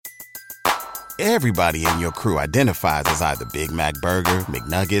Everybody in your crew identifies as either Big Mac Burger,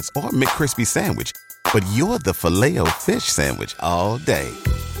 McNuggets, or McCrispy Sandwich. But you're the Filet-O-Fish Sandwich all day.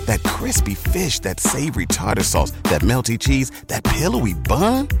 That crispy fish, that savory tartar sauce, that melty cheese, that pillowy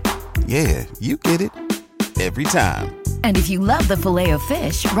bun. Yeah, you get it. Every time. And if you love the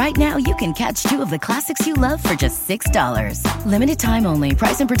Filet-O-Fish, right now you can catch two of the classics you love for just $6. Limited time only.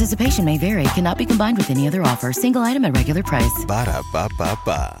 Price and participation may vary. Cannot be combined with any other offer. Single item at regular price.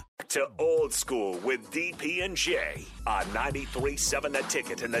 Ba-da-ba-ba-ba. To Old School with DP and J on 93.7 The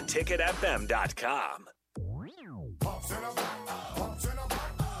Ticket and theticketfm.com.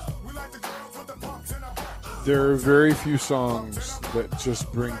 There are very few songs that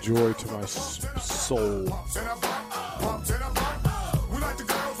just bring joy to my soul.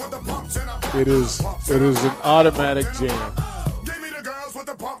 It is an automatic jam.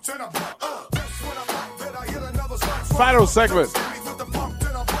 Final segment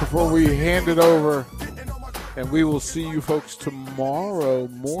before we hand it over, and we will see you folks tomorrow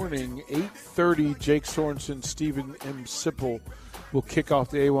morning, 8:30. Jake Sorensen, Stephen M. Sipple will kick off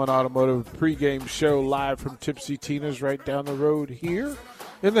the A1 Automotive pregame show live from Tipsy Tina's right down the road here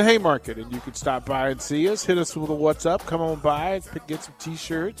in the Haymarket. And you can stop by and see us. Hit us with a what's up. Come on by. Get some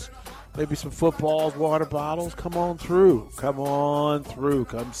T-shirts, maybe some footballs, water bottles. Come on through.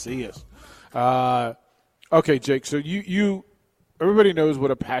 Come see us. Okay, Jake, so you everybody knows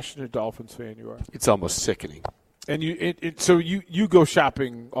what a passionate Dolphins fan you are. It's almost sickening. And so you go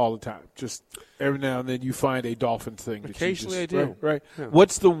shopping all the time. Just every now and then you find a Dolphins thing. Occasionally I do. Right. Yeah.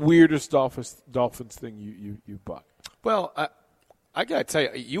 What's the weirdest Dolphins thing you bought? Well, I gotta tell you,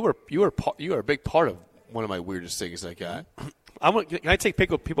 you are a big part of one of my weirdest things I got. Can I take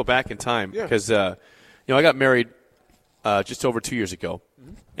people back in time? Because I got married just over 2 years ago,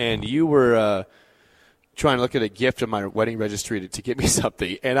 and you were trying to look at a gift on my wedding registry to get me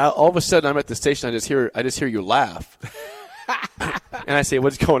something, and all of a sudden I'm at the station. I just hear you laugh, and I say,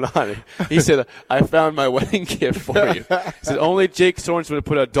 "What's going on?" And he said, "I found my wedding gift for you." He said, "Only Jake Sorensen would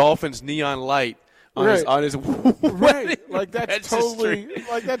put a Dolphins neon light on his right." Like that's totally.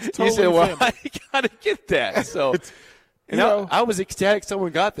 He said, "Well, I gotta get that." So. I was ecstatic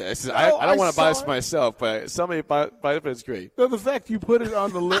someone got that. I said, I don't want to buy this for myself, but somebody buy it, but it's great. No, the fact you put it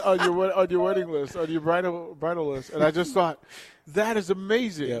on on your wedding list, on your bridal list, and I just thought that is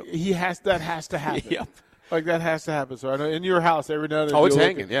amazing. Yep. That has to happen. Yep. Like that has to happen. So I know in your house every now and then. Oh, it's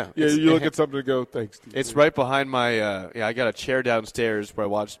hanging. You look at something and go, "Thanks, Steve." It's right behind my. I got a chair downstairs where I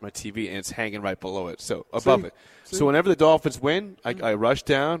watch my TV, and it's hanging right below it, so above it. So whenever the Dolphins win, I rush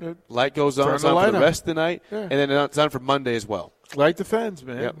down, light goes on, it's on for the rest of the night, and then it's on for Monday as well. Light the fends,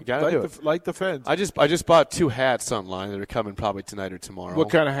 man. Yeah, you got to do it. Light the fends. I just bought 2 hats online that are coming probably tonight or tomorrow. What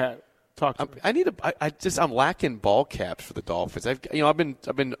kind of hat? Talk to me. I'm lacking ball caps for the Dolphins. I've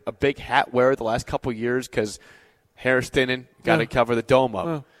been a big hat wearer the last couple of years because hair's thinning, got to cover the dome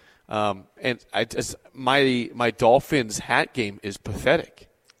up. And my Dolphins hat game is pathetic.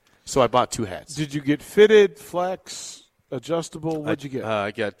 So I bought 2 hats. Did you get fitted, flex, adjustable? What'd you get?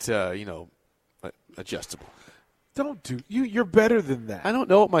 I got adjustable. Don't do you're better than that. I don't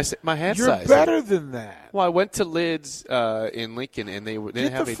know what my hat you're size is. You're better than that. Well, I went to Lids in Lincoln, and they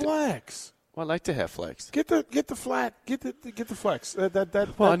didn't have the flex. Well, I like to have flex. Get the flat. Get the flex.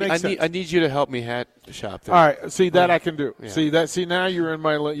 That makes sense. I need you to help me hat shop there. All right. See that I can do. Yeah. See now you're in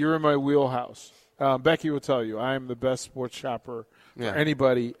my wheelhouse. Becky will tell you I am the best sports shopper for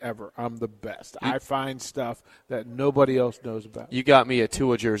anybody ever. I'm the best. I find stuff that nobody else knows about. You got me a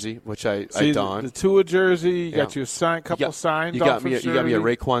Tua jersey, which I donned. The Tua jersey. You got you a couple signed. You got me a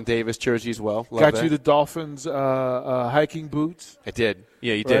Raekwon Davis jersey as well. Got you the Dolphins hiking boots. I did.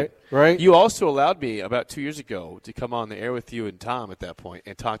 Yeah, you did. Right. You also allowed me about 2 years ago to come on the air with you and Tom at that point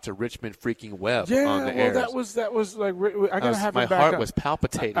and talk to Richmond freaking Webb on the air. that was like I gotta have him back on. My heart was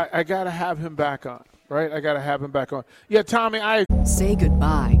palpitating. I gotta have him back on. Right, I gotta have him back on. Yeah, Tommy, Say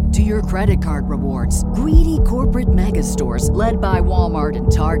goodbye to your credit card rewards. Greedy corporate mega stores, led by Walmart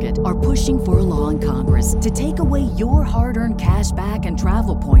and Target, are pushing for a law in Congress to take away your hard-earned cash back and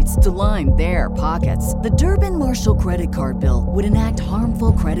travel points to line their pockets. The Durbin-Marshall credit card bill would enact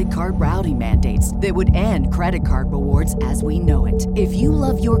harmful credit card routing mandates that would end credit card rewards as we know it. If you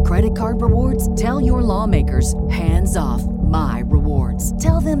love your credit card rewards, tell your lawmakers, hands off my rewards.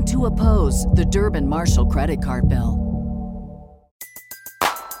 Tell them to oppose the Durbin-Marshall credit card bill.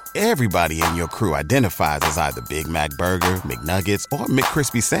 Everybody in your crew identifies as either Big Mac Burger, McNuggets, or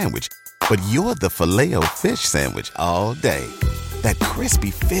McCrispy Sandwich. But you're the Filet-O-Fish Sandwich all day. That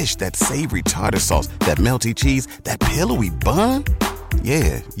crispy fish, that savory tartar sauce, that melty cheese, that pillowy bun.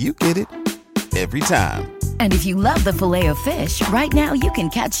 Yeah, you get it. Every time. And if you love the Filet-O-Fish, right now you can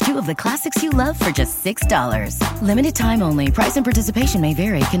catch two of the classics you love for just $6. Limited time only. Price and participation may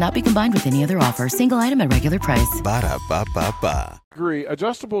vary. Cannot be combined with any other offer. Single item at regular price. Ba-da-ba-ba-ba. Agree.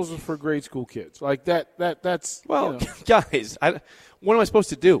 Adjustables are for grade school kids. Like that's Well, guys, what am I supposed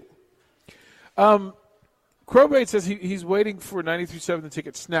to do? Crowbait says he's waiting for 93.7 the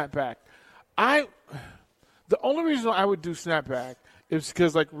ticket snapback. The only reason I would do snapback is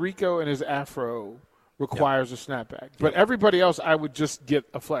because like Rico and his afro requires a snapback. But everybody else, I would just get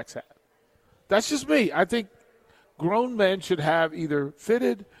a flex hat. That's just me. I think grown men should have either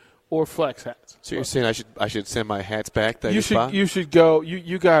fitted or flex hats. So you're saying I should send my hats back? You should go.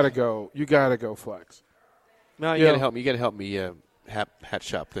 You gotta go. You gotta go flex. No, you gotta help me. You gotta help me hat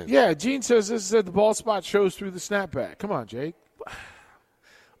shop then. Yeah, Gene says this said the ball spot shows through the snapback. Come on, Jake.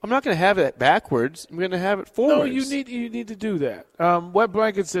 I'm not going to have it backwards. I'm going to have it forwards. No, you need to do that. Wet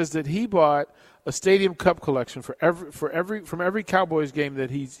Blanket says that he bought a Stadium Cup collection from every Cowboys game that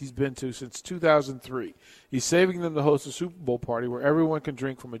he's been to since 2003. He's saving them to host a Super Bowl party where everyone can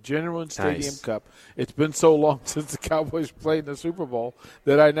drink from a genuine Stadium Cup. It's been so long since the Cowboys played in the Super Bowl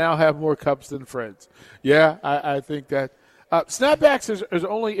that I now have more cups than friends. Yeah, I think that snapbacks is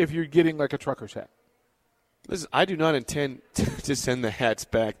only if you're getting like a trucker's hat. Listen, I do not intend to send the hats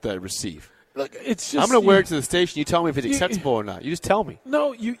back that I receive. Look, it's just I'm going to wear it to the station. You tell me if it's acceptable or not. You just tell me.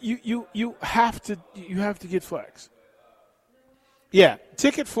 No, you have to get flex. Yeah,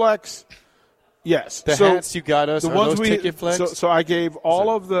 ticket flex. Yes, the hats you got us. The are ones those ticket flex. So I gave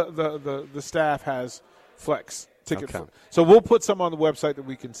all of the staff has flex ticket. Okay. So we'll put some on the website that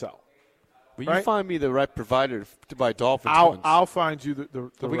we can sell. Will right? you find me the right provider to buy Dolphins ones? I'll find you the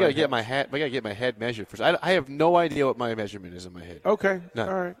we got to get my hat. We got to get my head measured first. I have no idea what my measurement is in my head. Okay.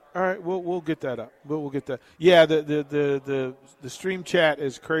 None. All right. We'll get that up. We'll get that. Yeah. The stream chat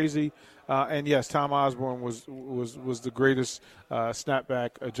is crazy. And yes, Tom Osborne was the greatest snapback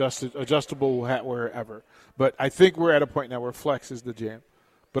adjustable hat wearer ever. But I think we're at a point now where flex is the jam.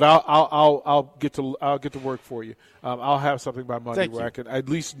 But I'll get to work for you. I'll have something by Monday where I can at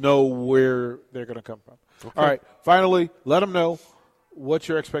least know where they're going to come from. Okay. All right. Finally, let them know what's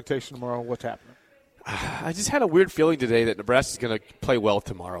your expectation tomorrow. What's happening? I just had a weird feeling today that Nebraska's going to play well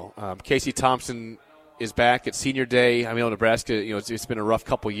tomorrow. Casey Thompson is back at Senior Day. I mean, Nebraska, it's been a rough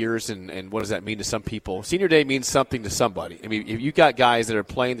couple years, and what does that mean to some people? Senior Day means something to somebody. I mean, if you got guys that are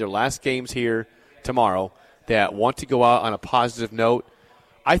playing their last games here tomorrow that want to go out on a positive note,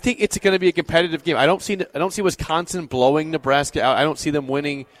 I think it's going to be a competitive game. I don't see Wisconsin blowing Nebraska out. I don't see them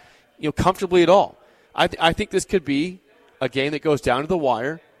winning, comfortably at all. I think this could be a game that goes down to the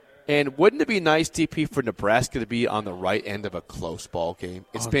wire. And wouldn't it be nice, DP, for Nebraska to be on the right end of a close ball game?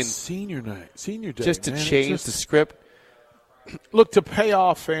 It's been Senior Day, just to change the script. Look, to pay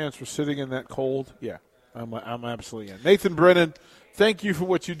off fans for sitting in that cold. Yeah, I'm absolutely in. Nathan Brennan, thank you for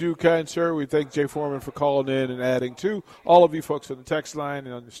what you do, kind sir. We thank Jay Foreman for calling in and adding to. All of you folks on the text line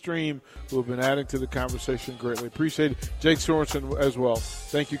and on the stream who have been adding to the conversation, greatly appreciate it. Jake Sorensen as well.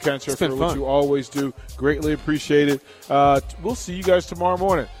 Thank you, kind sir, for what you always do. Greatly appreciate it. We'll see you guys tomorrow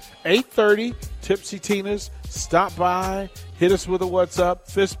morning. 8:30, Tipsy Tina's. Stop by, hit us with a what's up,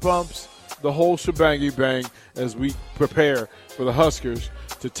 fist bumps, the whole shebangy bang as we prepare for the Huskers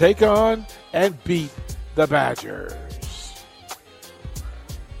to take on and beat the Badgers.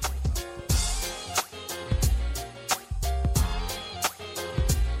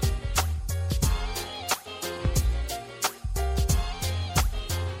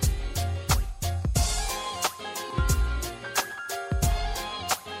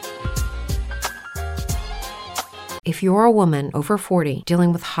 If you're a woman over 40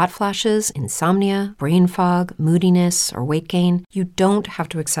 dealing with hot flashes, insomnia, brain fog, moodiness, or weight gain, you don't have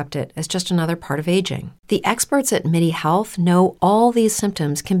to accept it as just another part of aging. The experts at MIDI Health know all these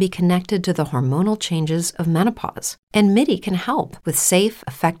symptoms can be connected to the hormonal changes of menopause. And MIDI can help with safe,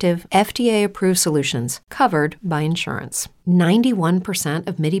 effective, FDA-approved solutions covered by insurance. 91%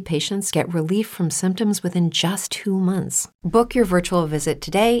 of MIDI patients get relief from symptoms within just 2 months. Book your virtual visit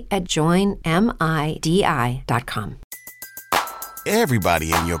today at joinmidi.com.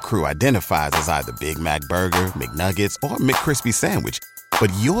 Everybody in your crew identifies as either Big Mac Burger, McNuggets, or McCrispy Sandwich.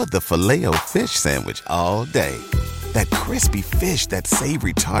 But you're the Filet-O-Fish Sandwich all day. That crispy fish, that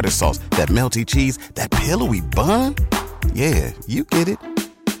savory tartar sauce, that melty cheese, that pillowy bun. Yeah, you get it.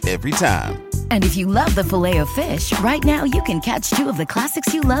 Every time. And if you love the Filet-O-Fish, right now you can catch two of the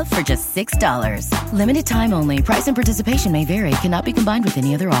classics you love for just $6. Limited time only. Price and participation may vary. Cannot be combined with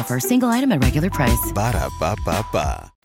any other offer. Single item at regular price. Ba-da-ba-ba-ba.